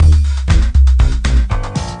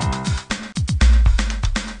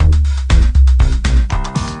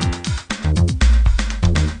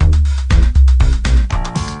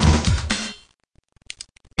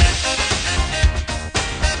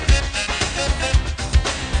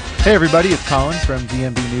Hey everybody, it's Colin from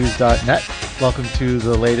dmbnews.net. Welcome to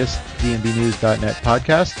the latest dmbnews.net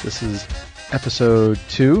podcast. This is episode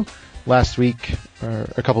 2. Last week, or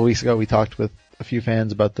a couple of weeks ago, we talked with a few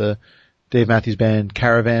fans about the Dave Matthews Band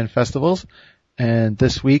Caravan festivals. And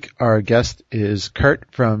this week, our guest is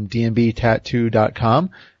Kurt from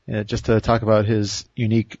dmbtattoo.com, just to talk about his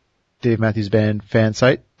unique Dave Matthews Band fan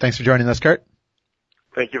site. Thanks for joining us, Kurt.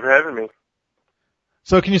 Thank you for having me.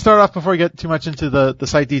 So can you start off before we get too much into the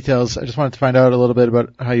site details? I just wanted to find out a little bit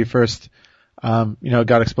about how you first,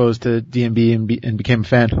 got exposed to DMB and became a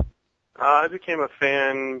fan. I became a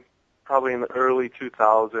fan probably in the early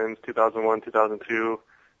 2000s, 2001, 2002.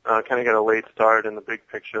 Kind of got a late start in the big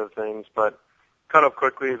picture of things, but caught up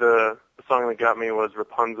quickly. The song that got me was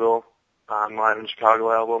Rapunzel on Live in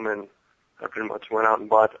Chicago album, and I pretty much went out and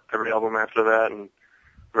bought every album after that, and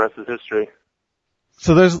the rest is history.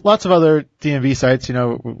 So there's lots of other DMV sites.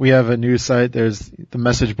 We have a news site. There's the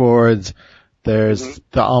message boards. There's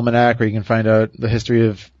the Almanac, where you can find out the history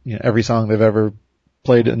of every song they've ever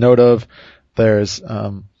played a note of. There's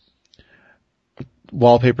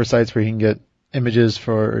wallpaper sites where you can get images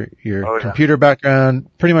for your computer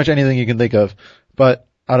background, pretty much anything you can think of. But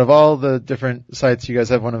out of all the different sites, you guys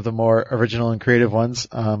have one of the more original and creative ones,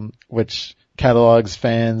 which catalogs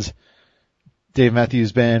fans Dave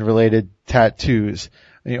Matthews Band related tattoos.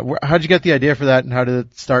 How did you get the idea for that, and how did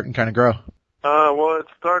it start and kind of grow? Well, it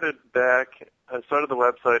started I started the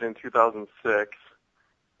website in 2006,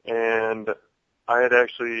 and I had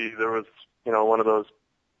there was, one of those,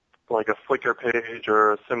 like a Flickr page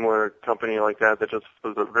or a similar company like that just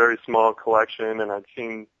was a very small collection, and I'd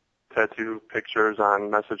seen tattoo pictures on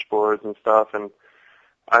message boards and stuff, and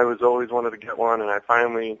I was always wanted to get one, and I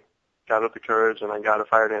finally got up the courage, and I got a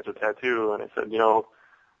Fire Dancer tattoo, and I said,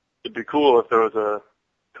 it'd be cool if there was a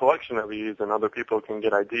collection of these and other people can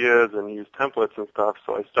get ideas and use templates and stuff.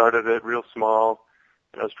 So I started it real small,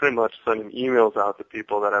 and I was pretty much sending emails out to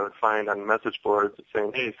people that I would find on message boards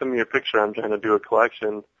saying, hey, send me a picture, I'm trying to do a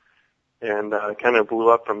collection, and it kind of blew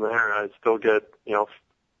up from there. I still get,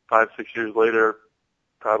 5-6 years later,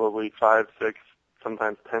 probably 5, 6,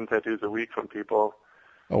 sometimes 10 tattoos a week from people.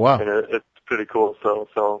 Oh, wow. And it's pretty cool. So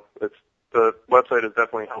the website has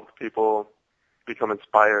definitely helped people become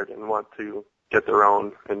inspired and want to get their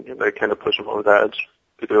own, and they kind of push them over the edge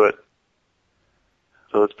to do it.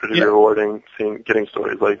 So it's pretty rewarding getting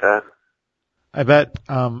stories like that. I bet,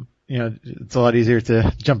 it's a lot easier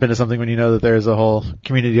to jump into something when you know that there's a whole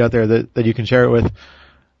community out there that you can share it with.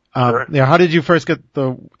 Sure. How did you first get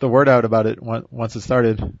the word out about it once it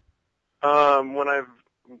started?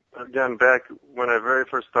 Back when I very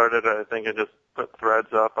first started, I think I just put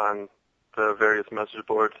threads up on the various message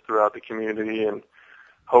boards throughout the community and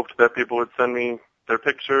hoped that people would send me their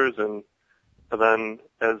pictures. And then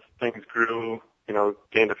as things grew,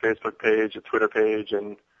 gained a Facebook page, a Twitter page,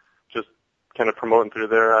 and just kind of promoting through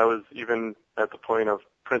there. I was even at the point of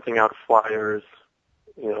printing out flyers,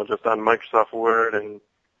 just on Microsoft Word and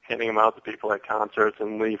handing them out to people at concerts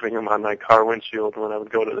and leaving them on my car windshield when I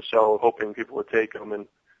would go to the show, hoping people would take them and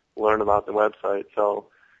learn about the website. So,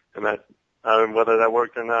 and that, whether that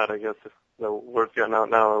worked or not, I guess the word's gotten out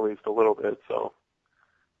now at least a little bit. So.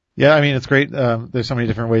 Yeah, it's great. There's so many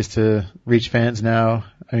different ways to reach fans now.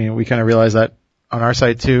 We kind of realize that on our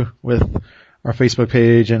site too, with our Facebook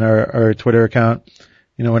page and our Twitter account.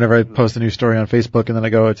 Whenever I post a new story on Facebook and then I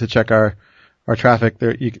go to check our traffic,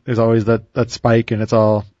 there's always that spike, and it's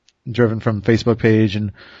all driven from Facebook page,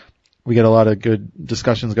 and we get a lot of good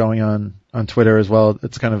discussions going on Twitter as well.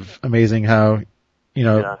 It's kind of amazing how,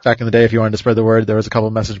 back in the day, if you wanted to spread the word, there was a couple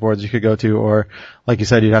of message boards you could go to, or like you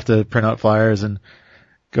said, you'd have to print out flyers and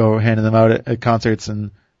go handing them out at concerts.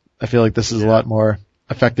 And I feel like this is a lot more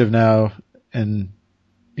effective now, and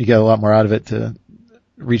you get a lot more out of it to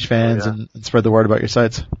reach fans and spread the word about your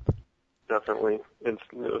sites. Definitely. It's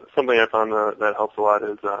something I found that helps a lot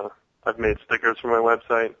is I've made stickers for my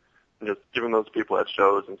website, and just giving those people at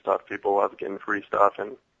shows and stuff, people love getting free stuff,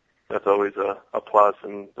 and that's always a plus,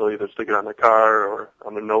 and they'll either stick it on their car or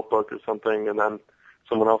on their notebook or something, and then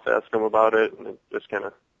someone else asks them about it, and it just kind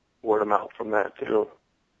of word them out from that too.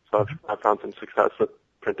 So I've found some success with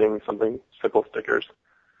printing something simple stickers.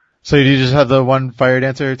 So do you just have the one Fire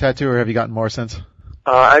Dancer tattoo, or have you gotten more since?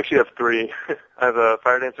 I actually have 3. I have a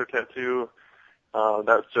Fire Dancer tattoo.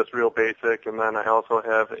 That's just real basic, and then I also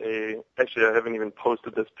have actually I haven't even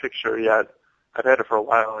posted this picture yet. I've had it for a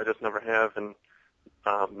while, I just never have, and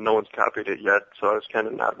no one's copied it yet, so I was kind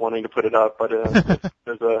of not wanting to put it up, but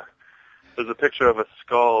there's a picture of a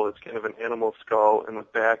skull. It's kind of an animal skull in the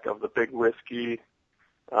back of the Big Whiskey,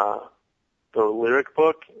 the lyric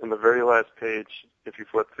book. In the very last page, if you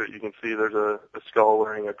flip through it, you can see there's a skull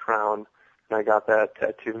wearing a crown, and I got that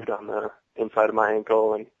tattooed on the inside of my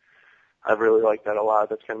ankle, and I really like that a lot.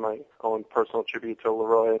 That's kind of my own personal tribute to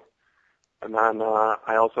Leroy. And then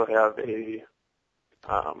I also have a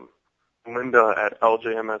Linda at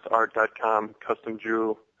ljmsart.com custom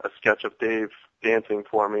drew a sketch of Dave dancing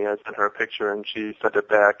for me. I sent her a picture, and she sent it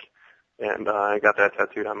back, and I got that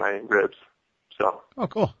tattooed on my ribs. So, oh,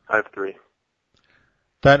 cool. I have 3.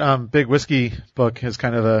 That Big Whiskey book is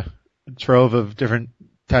kind of a trove of different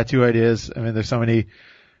tattoo ideas. I mean, there's so many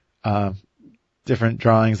different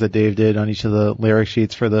drawings that Dave did on each of the lyric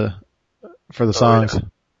sheets for the songs.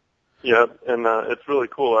 Yeah, and it's really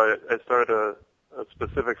cool. I started a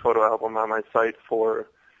specific photo album on my site for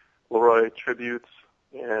Leroy tributes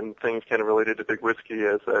and things kind of related to Big Whiskey,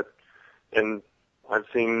 as that, and I've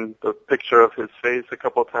seen the picture of his face a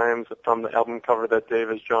couple of times from the album cover that Dave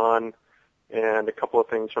has drawn, and a couple of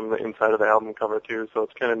things from the inside of the album cover too. So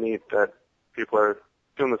it's kind of neat that people are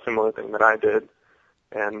doing the similar thing that I did,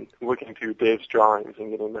 and looking to Dave's drawings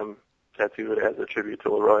and getting them tattooed as a tribute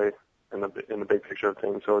to Leroy in the big picture of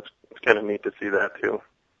things. So it's kind of neat to see that too.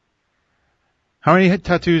 How many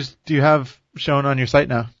tattoos do you have shown on your site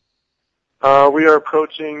now? We are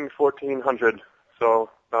approaching 1,400, so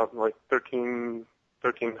about like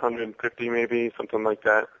 1,350 maybe, something like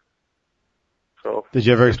that. So. Did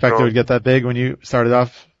you ever expect it would get that big when you started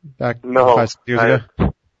off back 5-6 years ago?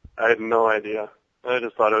 I had no idea. I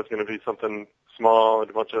just thought it was going to be something small and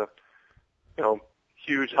a bunch of,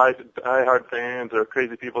 huge high-hard fans or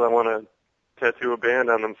crazy people that want to tattoo a band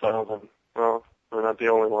on themselves. And, well, we're not the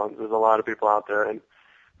only ones. There's a lot of people out there. And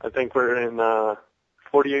I think we're in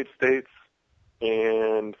 48 states,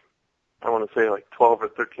 and I want to say like 12 or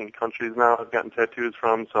 13 countries now I've gotten tattoos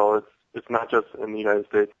from. So it's not just in the United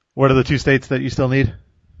States. What are the 2 states that you still need?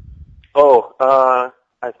 I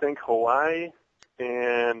think Hawaii,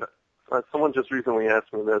 and someone just recently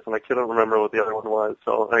asked me this, and I couldn't remember what the other one was,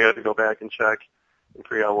 so I got to go back and check and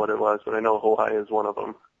figure out what it was, but I know Hawaii is one of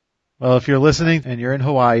them. Well, if you're listening and you're in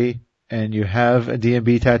Hawaii and you have a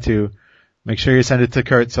DMB tattoo, make sure you send it to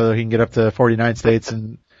Kurt so that he can get up to 49 states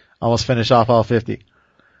and almost finish off all 50.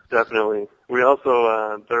 Definitely. We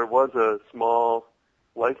also, there was a small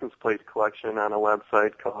license plate collection on a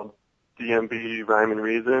website called DMB Rhyme and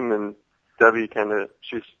Reason, and Debbie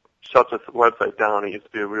she shut this website down. It used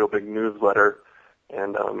to be a real big newsletter,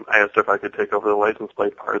 and I asked her if I could take over the license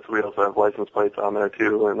plate parts. We also have license plates on there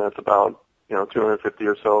too, and that's about 250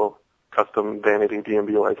 or so custom vanity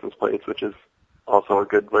DMB license plates, which is also a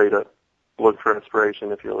good way to look for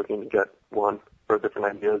inspiration if you're looking to get one for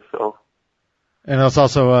different ideas. So, and it's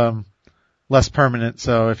also less permanent.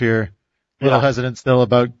 So if you're a little hesitant still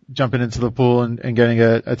about jumping into the pool and getting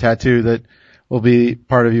a tattoo that will be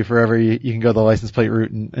part of you forever, you can go the license plate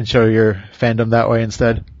route and show your fandom that way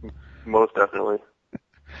instead. Most definitely.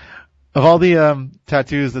 Of all the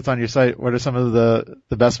tattoos that's on your site, what are some of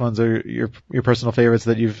the best ones or your personal favorites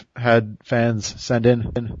that you've had fans send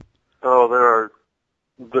in? Oh, there are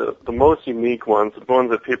the most unique ones, the ones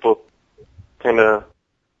that people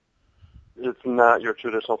it's not your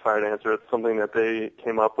traditional fire dancer. It's something that they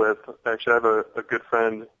came up with. Actually, I have a good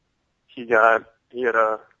friend. He had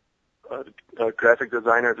a graphic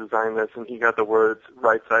designer design this, and he got the words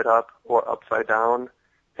right side up or upside down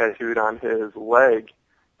tattooed on his leg,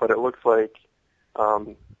 but it looks like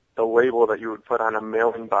the label that you would put on a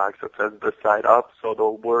mailing box that says this side up, so the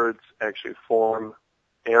words actually form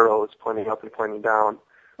arrows pointing up and pointing down.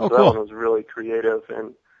 Oh, so cool. That one was really creative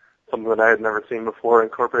and something that I had never seen before,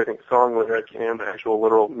 incorporating song lyric and the actual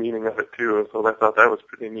literal meaning of it too, so I thought that was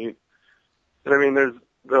pretty neat. And I mean, there's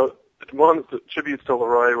the ones that tributes to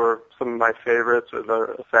Leroy were some of my favorites, with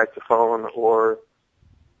a saxophone or,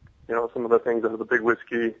 some of the things out of the Big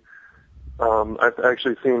Whiskey. I've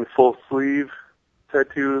actually seen full sleeve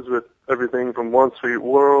tattoos with everything from One Sweet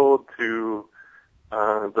World to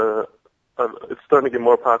it's starting to get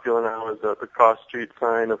more popular now, is the cross street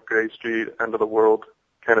sign of Gray Street, end of the world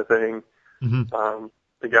kind of thing. Mm-hmm.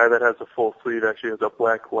 The guy that has a full sleeve actually has a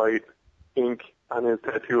black light ink on his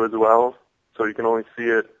tattoo as well, so you can only see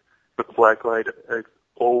it with the black light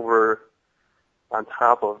over on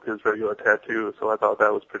top of his regular tattoo. So I thought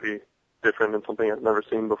that was pretty different and something I've never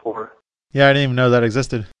seen before. Yeah, I didn't even know that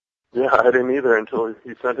existed. Yeah, I didn't either until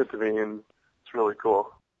he sent it to me, and it's really cool.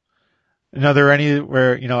 And are there any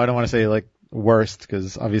where, I don't want to say like worst,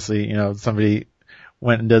 because obviously, somebody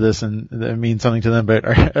went and did this and it means something to them, but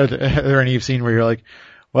are there any you've seen where you're like,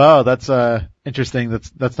 wow, that's interesting,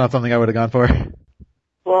 that's not something I would have gone for?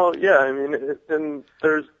 Well, yeah, I mean, and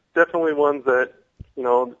there's definitely ones that,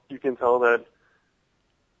 you can tell that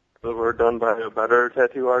that were done by a better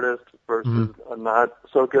tattoo artist versus a not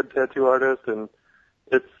so good tattoo artist, and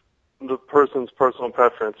it's the person's personal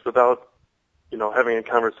preference. Without, having a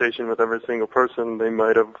conversation with every single person, they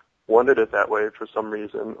might have wanted it that way for some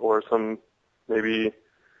reason, or maybe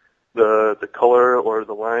the color or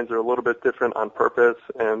the lines are a little bit different on purpose.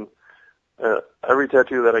 And every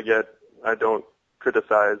tattoo that I get, I don't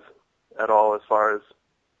criticize at all as far as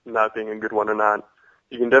not being a good one or not.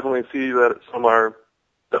 You can definitely see that some are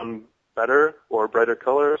done better or brighter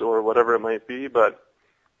colors or whatever it might be, but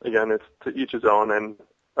again, it's to each his own, and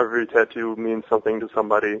every tattoo means something to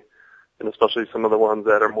somebody, and especially some of the ones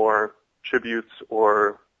that are more tributes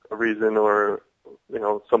or a reason or,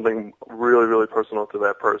 something really, really personal to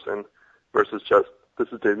that person versus just, this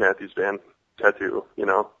is Dave Matthews Band tattoo,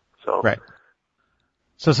 so. Right.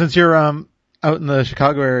 So since you're out in the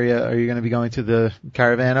Chicago area, are you going to be going to the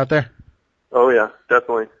Caravan out there? Oh, yeah,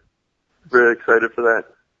 definitely. Really excited for that.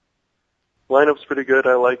 Lineup's pretty good.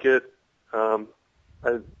 I like it.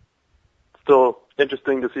 It's still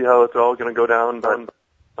interesting to see how it's all going to go down, but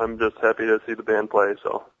I'm just happy to see the band play.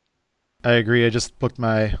 So I agree. I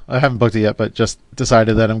haven't booked it yet, but just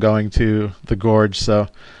decided that I'm going to the Gorge. So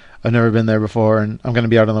I've never been there before, and I'm going to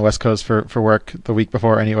be out on the West Coast for work the week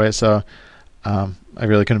before anyway. So I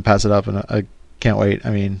really couldn't pass it up, and I can't wait.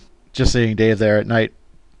 I mean, just seeing Dave there at night,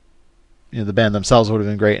 the band themselves would have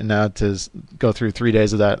been great, and now to go through 3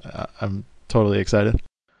 days of that, I'm totally excited.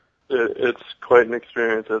 It's quite an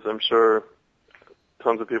experience, as I'm sure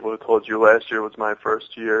tons of people have told you. Last year was my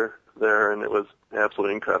first year there, and it was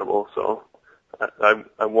absolutely incredible. So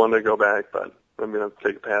I want to go back, but I'm going to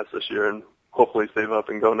take a pass this year and hopefully save up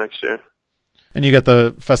and go next year. And you got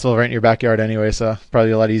the festival right in your backyard anyway, so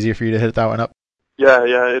probably a lot easier for you to hit that one up. Yeah,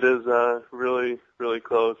 it is really, really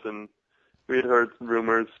close, and we had heard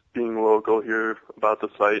rumors being local here about the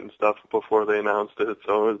site and stuff before they announced it,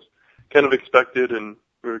 so it was kind of expected, and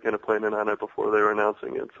we were kind of planning on it before they were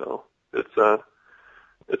announcing it. So it's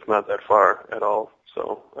not that far at all.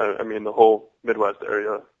 So I mean, the whole Midwest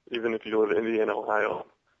area, even if you live in Indiana, Ohio,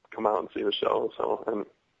 come out and see the show. So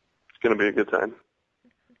it's going to be a good time.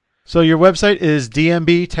 So your website is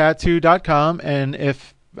dmbtattoo.com, and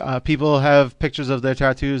if people have pictures of their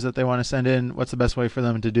tattoos that they want to send in, what's the best way for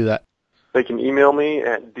them to do that? They can email me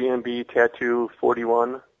at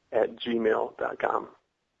dmbtattoo41@gmail.com.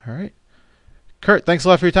 All right. Kurt, thanks a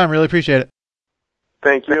lot for your time. Really appreciate it.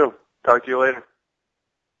 Thank you. Talk to you later.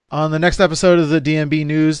 On the next episode of the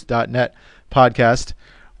dmbnews.net podcast,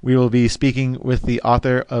 we will be speaking with the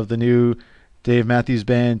author of the new Dave Matthews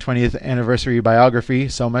Band 20th anniversary biography,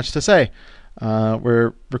 So Much to Say.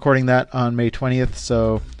 We're recording that on May 20th,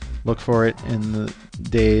 so look for it in the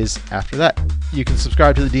days after that. You can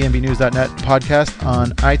subscribe to the dmbnews.net podcast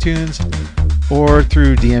on iTunes or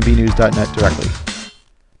through dmbnews.net directly.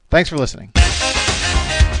 Thanks for listening.